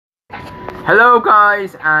Hello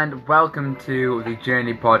guys and welcome to the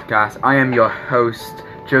Journey Podcast. I am your host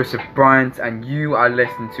Joseph Bryant and you are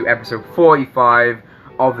listening to episode 45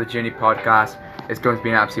 of the Journey Podcast. It's going to be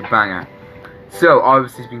an absolute banger. So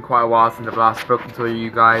obviously it's been quite a while since I've last spoken to you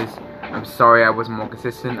guys. I'm sorry I wasn't more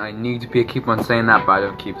consistent. I need to keep on saying that, but I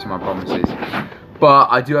don't keep to my promises. But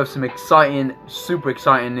I do have some exciting, super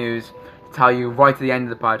exciting news to tell you right at the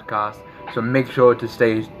end of the podcast. So make sure to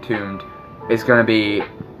stay tuned. It's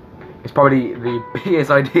probably the biggest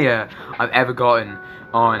idea I've ever gotten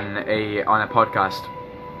on a podcast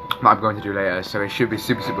that I'm going to do later, so it should be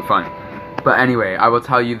super fun. But anyway, I will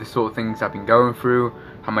tell you the sort of things I've been going through,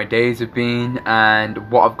 how my days have been, and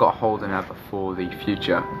what I've got holding up for the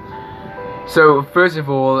future. So first of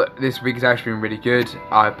all, this week has actually been really good.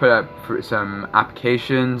 I put up for some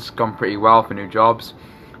applications, gone pretty well for new jobs.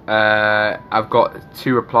 I've got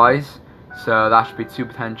 2 replies. So that should be 2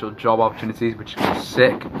 potential job opportunities, which is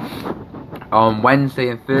sick. On Wednesday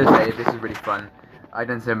and Thursday, this is really fun, I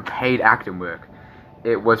done some paid acting work.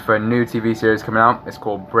 It was for a new TV series coming out. It's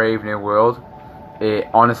called Brave New World. It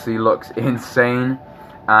honestly looks insane,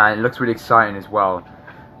 and it looks really exciting as well.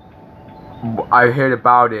 I heard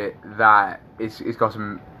about it that it's got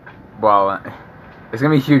some, it's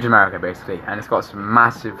going to be huge in America basically, and it's got some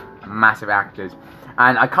massive actors.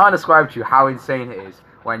 And I can't describe to you how insane it is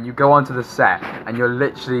when you go onto the set and you're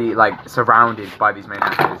literally like surrounded by these main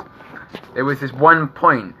actors. There was this one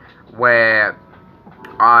point where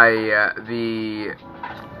the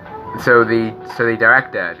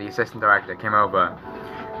director, the assistant director came over,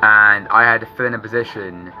 and I had to fill in a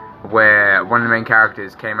position where one of the main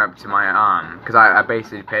characters came up to my arm, because I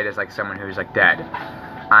basically played as like someone who's like dead,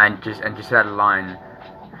 and just said a line,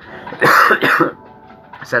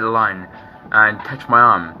 and touched my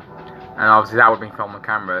arm. And obviously that would have been filmed on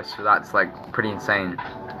camera, so that's like pretty insane.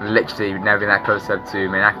 Literally never been that close up to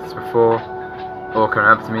main actors before, or coming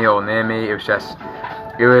up to me or near me. It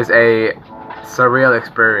was a surreal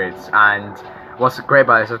experience. And what's great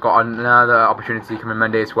about this, I've got another opportunity coming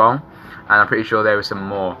Monday as well, and I'm pretty sure there was some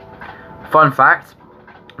more. Fun fact,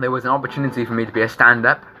 there was an opportunity for me to be a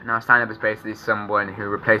stand-up. Now stand-up is basically someone who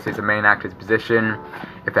replaces the main actor's position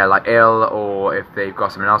if they're like ill or if they've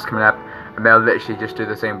got someone else coming up. And they'll literally just do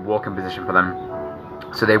the same walking position for them.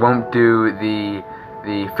 So they won't do the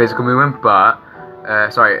physical movement, but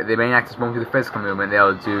the main actors won't do the physical movement.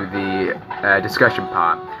 They'll do the discussion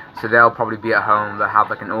part. So they'll probably be at home. They'll have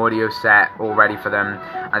like an audio set all ready for them,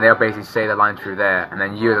 and they'll basically say the line through there. And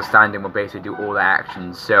then you, as a stand-in, will basically do all the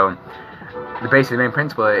actions. So basically, the main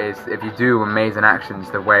principle is if you do amazing actions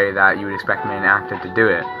the way that you would expect a main actor to do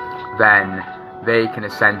it, then they can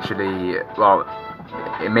essentially,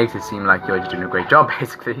 it makes it seem like you're just doing a great job,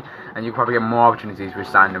 basically, and you probably get more opportunities for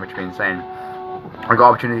stand-up, which would be insane. I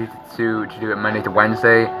got opportunity to do it Monday to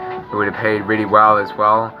Wednesday. It would have paid really well as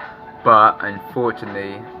well, but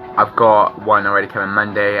unfortunately, I've got one already coming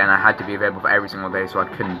Monday, and I had to be available for every single day, so I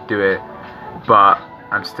couldn't do it. But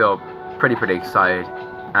I'm still pretty excited,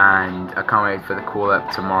 and I can't wait for the call up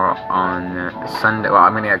tomorrow on Sunday. Well,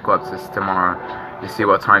 I'm gonna get call up to this tomorrow to see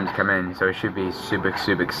what time to come in, so it should be super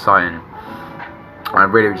exciting. I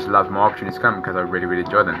really just love more opportunities to come because I really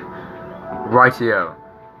enjoy them. Rightio.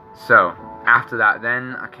 So after that,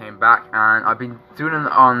 then I came back and I've been going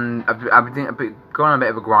on a bit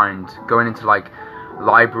of a grind, going into like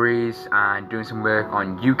libraries and doing some work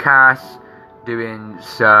on UCAS, doing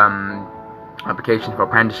some applications for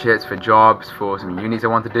apprenticeships, for jobs, for some unis I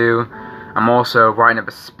want to do. I'm also writing up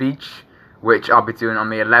a speech which I'll be doing on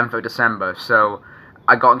the 11th of December. So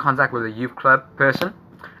I got in contact with a youth club person,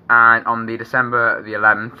 and on the December the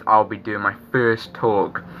 11th, I'll be doing my first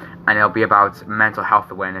talk, and it'll be about mental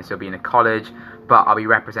health awareness. It'll be in a college, but I'll be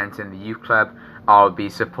representing the youth club. I'll be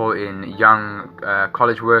supporting young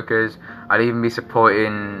college workers. I'll even be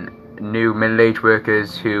supporting new middle-aged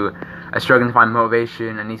workers who are struggling to find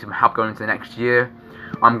motivation and need some help going into the next year.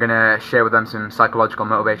 I'm going to share with them some psychological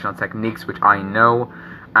motivational techniques which I know,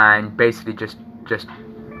 and basically just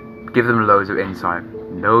give them loads of insight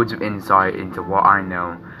into what I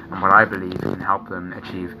know and what I believe can help them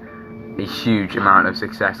achieve a huge amount of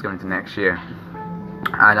success going into next year.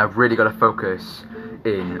 And I've really got to focus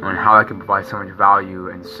in on how I can provide so much value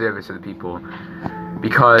and service to the people,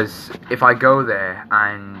 because if I go there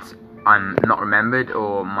and I'm not remembered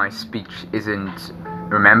or my speech isn't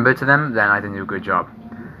remembered to them, then I didn't do a good job.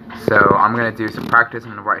 So I'm going to do some practice. I'm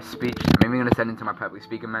going to write a speech. I'm even going to send it to my public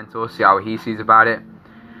speaking mentor, see how he sees about it,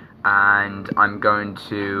 and I'm going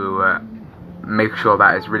to make sure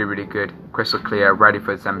that it's really good, crystal clear, ready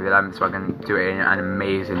for December the 11th, so I can do it in an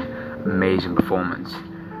amazing performance.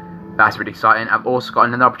 That's really exciting. I've also got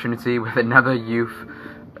another opportunity with another youth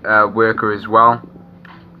worker as well,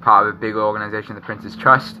 part of a big organisation, the Prince's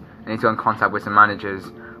Trust. I need to get in contact with some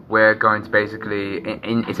managers. We're going to basically,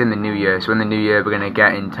 it's in the new year, so in the new year we're going to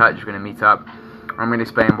get in touch, we're going to meet up. I'm going to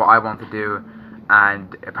explain what I want to do,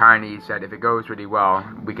 and apparently he said if it goes really well,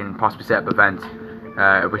 we can possibly set up an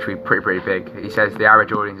event, which will be pretty big. He says the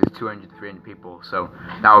average audience is 200 to 300 people, so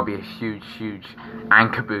that would be a huge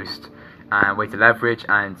anchor boost and way to leverage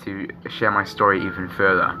and to share my story even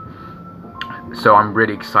further. So I'm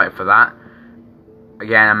really excited for that.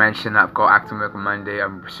 Again, I mentioned that I've got acting work on Monday.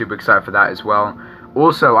 I'm super excited for that as well.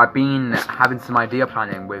 Also, I've been having some idea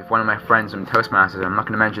planning with one of my friends from Toastmasters. I'm not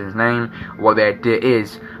going to mention his name, what the idea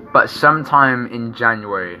is, but sometime in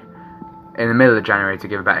January, in the middle of January, to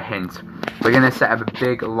give a better hint, we're going to set up a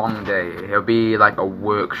big long day. It'll be like a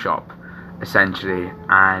workshop, essentially,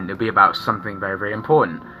 and it'll be about something very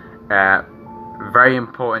important. Very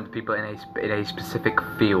important to people in a specific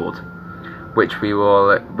field, which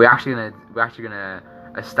we're actually gonna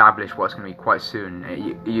establish what's going to be quite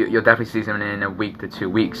soon. You'll definitely see something in a week to 2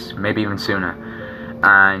 weeks, maybe even sooner.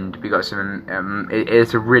 And we got some.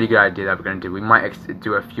 It's a really good idea that we're going to do. We might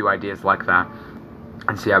do a few ideas like that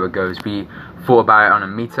and see how it goes. We thought about it on a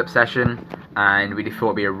meetup session, and we thought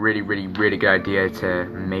it'd be a really good idea to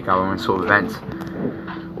make our own sort of event.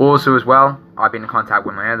 Also, as well, I've been in contact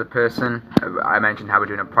with my other person. I mentioned how we're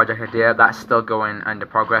doing a project idea. That's still going under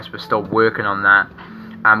progress. We're still working on that,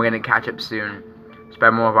 and we're going to catch up soon.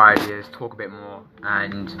 Spread more of our ideas, talk a bit more,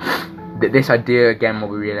 and this idea again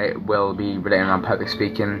will be related on public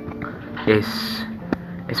speaking.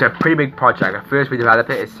 It's a pretty big project. At first we developed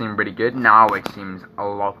it seemed really good. Now it seems a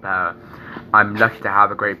lot better. I'm lucky to have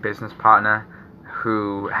a great business partner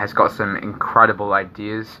who has got some incredible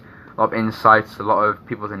ideas, a lot of insights, a lot of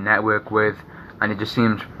people to network with, and it just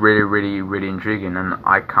seems really intriguing, and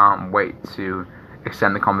I can't wait to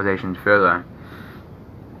extend the conversations further.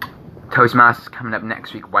 Toastmasters coming up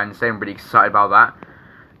next week, Wednesday. I'm really excited about that.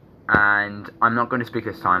 And I'm not going to speak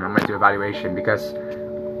this time. I'm going to do evaluation because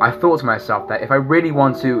I thought to myself that if I really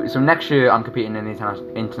want to... So next year I'm competing in the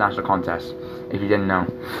international contest, if you didn't know.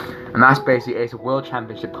 And that's basically, it's a world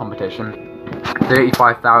championship competition.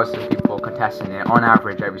 35,000 people contesting it on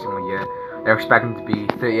average every single year. They're expecting to be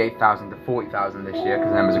 38,000 to 40,000 this year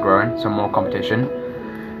because the numbers are growing, so more competition.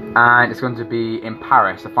 And it's going to be in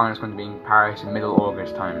Paris. The final is going to be in Paris in middle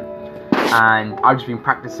August time. And I've just been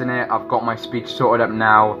practicing it. I've got my speech sorted up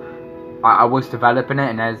now. I was developing it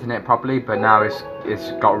and editing it properly, but now it's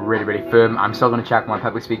got really firm. I'm still going to check my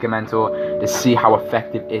public speaker mentor to see how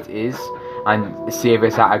effective it is and see if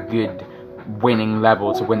it's at a good winning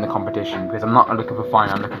level to win the competition, because I'm not looking for fun,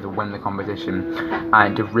 I'm looking to win the competition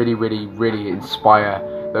and to really inspire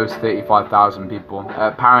those 35,000 people.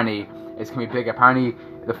 Apparently it's going to be big. Apparently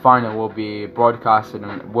the final will be broadcasted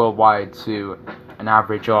worldwide to an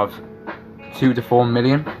average of 2 to 4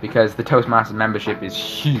 million, because the Toastmasters membership is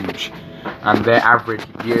huge and their average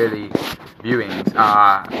yearly viewings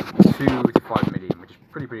are 2 to 5 million, which is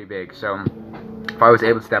pretty big. So if I was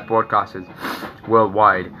able to get broadcasted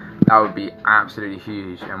worldwide, that would be absolutely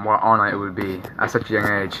huge, and what an honor it would be at such a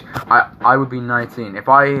young age. I would be 19 if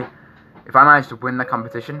I managed to win the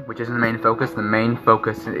competition, which isn't the main focus. The main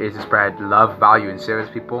focus is to spread love, value, and service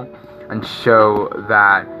people, and show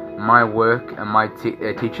that my work and my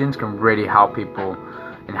teachings can really help people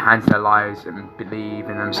enhance their lives and believe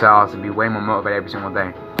in themselves and be way more motivated every single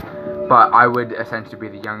day. But I would essentially be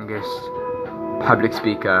the youngest public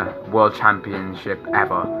speaker world championship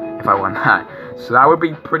ever if I won that. So that would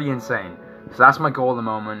be pretty insane. So that's my goal at the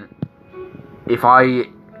moment.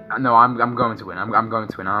 I'm going to win. I'm going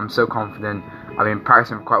to win. I'm so confident. I've been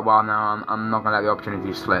practicing for quite a while now. I'm not going to let the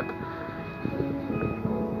opportunity slip.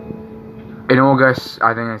 In August,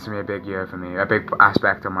 I think it's going to be a big year for me, a big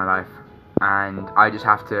aspect of my life. And I just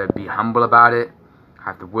have to be humble about it. I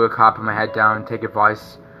have to work hard, put my head down, take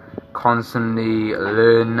advice, constantly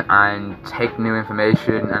learn and take new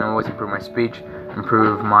information, and always improve my speech,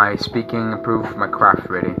 improve my speaking, improve my craft,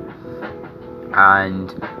 really.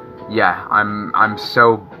 And yeah, I'm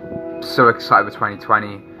so excited for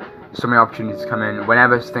 2020. So many opportunities come in.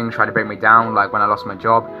 Whenever things try to break me down, like when I lost my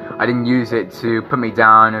job, I didn't use it to put me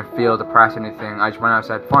down and feel depressed or anything. I just went out and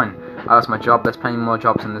said, fine, I lost my job, there's plenty more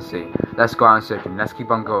jobs in the sea. Let's go out and searching, let's keep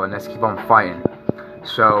on going, let's keep on fighting.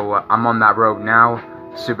 So I'm on that road now,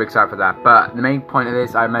 super excited for that. But the main point of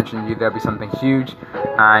this, I mentioned to you there'll be something huge,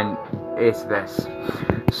 and it's this.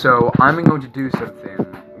 So I'm going to do something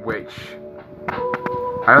which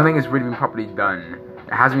I don't think it's really been properly done.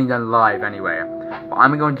 It hasn't been done live anyway. But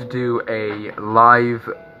I'm going to do a live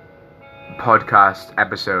podcast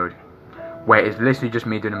episode where it's literally just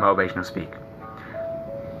me doing a motivational speak.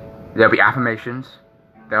 There'll be affirmations,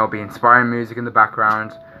 There will be inspiring music in the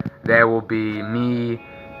background. There will be me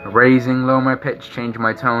raising, lower my pitch, changing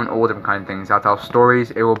my tone, all different kind of things. I'll tell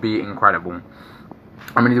stories. It will be incredible.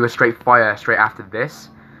 I'm gonna do a straight fire straight after this,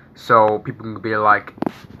 so people can be like,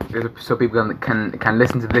 so people can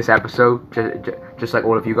listen to this episode just like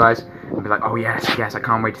all of you guys and be like, oh yes, I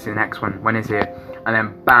can't wait to see the next one. When is it? And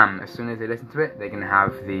then bam, as soon as they listen to it, they can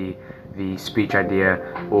have the speech idea,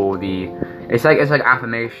 or it's like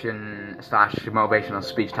affirmation / motivational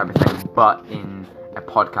speech type of thing, but in a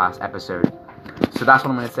podcast episode. So that's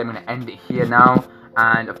what I'm going to say. I'm going to end it here now,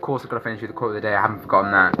 and of course I've got to finish with the quote of the day. I haven't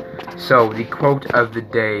forgotten that. So the quote of the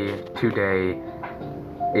day today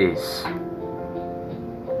is,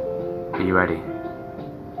 are you ready?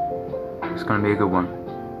 It's going to be a good one.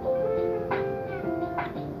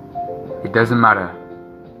 It doesn't matter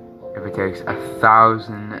if it takes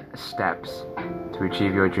 1,000 steps to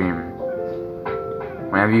achieve your dream.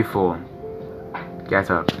 Whenever you fall,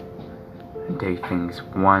 get up and take things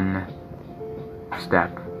one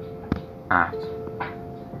step at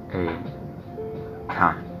a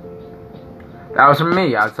time. That was from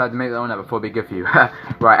me. I decided to make that one up before it'd be good for you.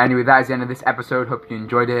 Right, anyway, that is the end of this episode. Hope you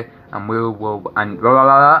enjoyed it, and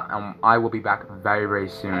I will be back very, very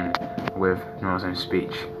soon with Noah's Own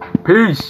Speech. Peace!